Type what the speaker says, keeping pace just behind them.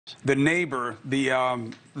The neighbor, the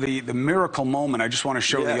miracle moment, I just want to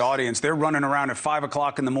show the audience. They're running around at 5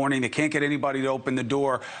 o'clock in the morning. They can't get anybody to open the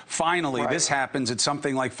door. Finally, this happens at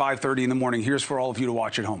something like 5:30 in the morning. Here's for all of you to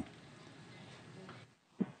watch at home.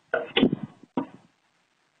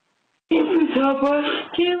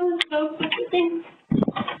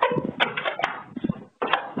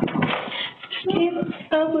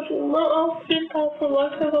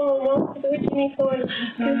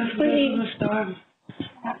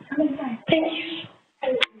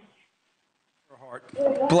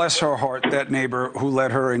 Bless her heart, that neighbor who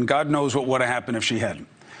let her in. God knows what would have happened if she hadn't.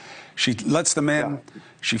 She lets them in.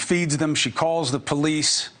 She feeds them. She calls the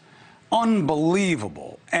police.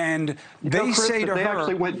 Unbelievable. And they say to her... They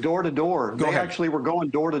actually went door to door. They actually were going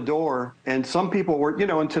door to door. And some people were, you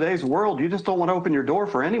know, in today's world, you just don't want to open your door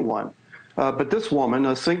for anyone. But this woman,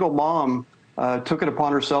 a single mom, took it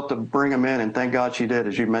upon herself to bring them in. And thank God she did,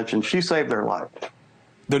 as you mentioned. She saved their life.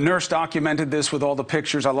 The nurse documented this with all the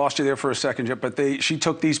pictures. I lost you there for a second, Jeff, but she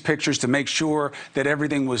took these pictures to make sure that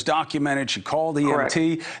everything was documented. She called the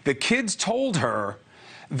EMT. The kids told her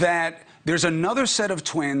that there's another set of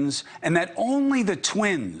twins and that only the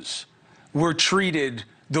twins were treated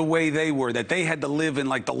the way they were, that they had to live in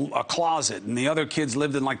like a closet and the other kids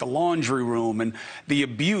lived in like the laundry room, and the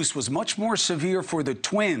abuse was much more severe for the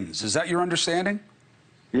twins. Is that your understanding?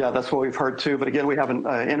 Yeah, that's what we've heard too. But again, we haven't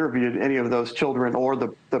interviewed any of those children or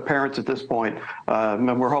the parents at this point.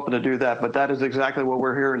 And we're hoping to do that. But that is exactly what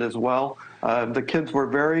we're hearing as well. The kids were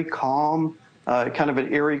very calm, kind of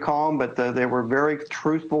an eerie calm, but they were very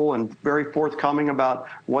truthful and very forthcoming about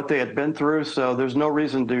what they had been through. So there's no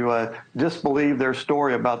reason to disbelieve their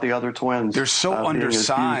story about the other twins. They're so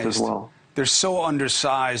undersized as well. They're so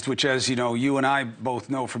undersized, which, as you know, you and I both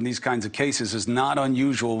know from these kinds of cases, is not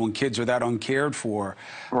unusual when kids are that uncared for.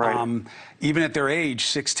 Right. Even at their age,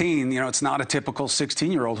 16, you know, it's not a typical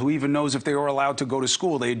 16-year-old who even knows if they were allowed to go to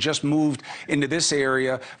school. They had just moved into this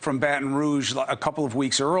area from Baton Rouge a couple of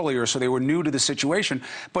weeks earlier, so they were new to the situation.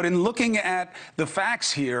 But in looking at the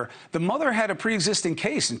facts here, the mother had a pre-existing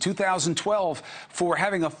case in 2012 for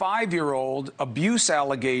having a 5-year-old abuse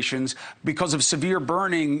allegations because of severe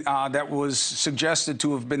burning that was suggested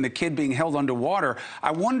to have been the kid being held underwater.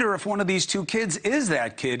 I wonder if one of these two kids is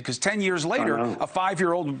that kid, because 10 years later, a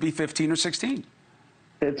 5-year-old would be 15 or 16.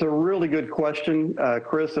 It's a really good question,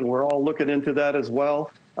 Chris, and we're all looking into that as well.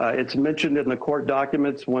 It's mentioned in the court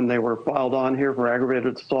documents when they were filed on here for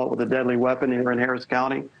aggravated assault with a deadly weapon here in Harris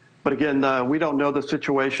County. But again, we don't know the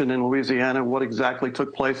situation in Louisiana, what exactly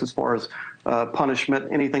took place as far as punishment,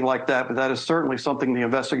 anything like that. But that is certainly something the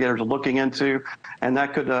investigators are looking into, and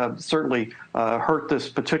that could certainly hurt this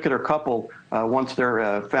particular couple once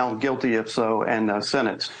they're found guilty, if so, and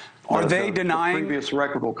sentenced. Are they denying? The previous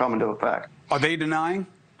record will come into effect. Are they denying?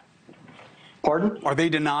 Pardon? Are they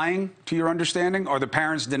denying, to your understanding? Are the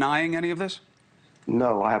parents denying any of this?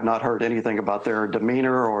 No, I have not heard anything about their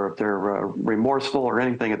demeanor or if they're remorseful or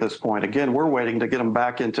anything at this point. Again, we're waiting to get them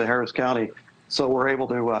back into Harris County so we're able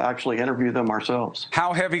to actually interview them ourselves.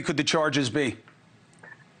 How heavy could the charges be?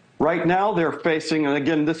 Right now, they're facing, and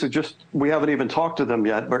again, this is just, we haven't even talked to them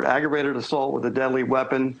yet, but aggravated assault with a deadly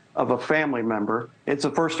weapon of a family member. It's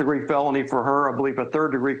a first-degree felony for her, I believe a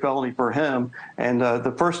third-degree felony for him, and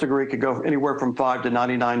the first degree could go anywhere from 5 to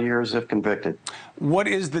 99 years if convicted. What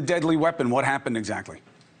is the deadly weapon? What happened exactly?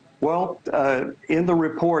 Well, in the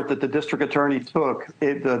report that the district attorney took,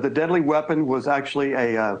 the deadly weapon was actually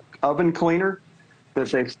a oven cleaner that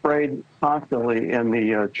they sprayed constantly in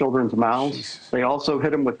the children's mouths. Jesus. They also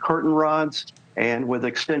hit them with curtain rods and with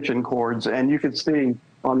extension cords. And you could see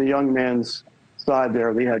on the young man's side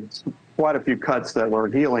there, they had quite a few cuts that were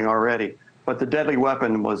healing already. But the deadly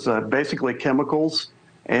weapon was basically chemicals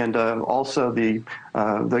and also the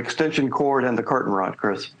extension cord and the curtain rod,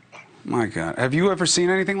 Chris. My God. Have you ever seen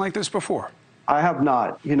anything like this before? I have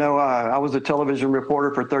not. You know, I was a television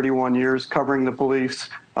reporter for 31 years covering the police.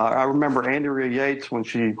 I remember Andrea Yates when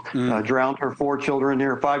she drowned her 5 children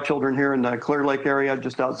here in the Clear Lake area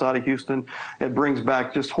just outside of Houston. It brings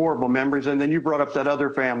back just horrible memories. And then you brought up that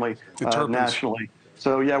other family nationally.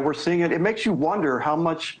 So, yeah, we're seeing it. It makes you wonder how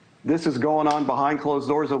much this is going on behind closed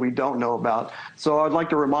doors that we don't know about. So I'd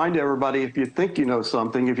like to remind everybody, if you think you know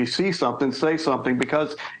something, if you see something, say something,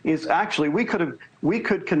 because it's actually, we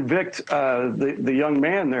could convict the young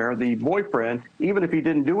man there, the boyfriend, even if he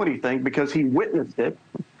didn't do anything, because he witnessed it.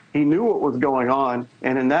 He knew what was going on,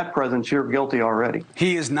 and in that presence, you're guilty already.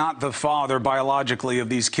 He is not the father biologically of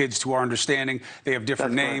these kids, to our understanding. They have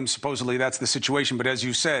different names. Supposedly that's the situation. But as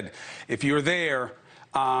you said, if you're there,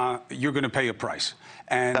 you're going to pay a price.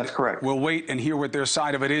 And that's correct. We'll wait and hear what their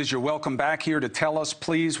side of it is. You're welcome back here to tell us,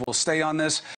 please. We'll stay on this.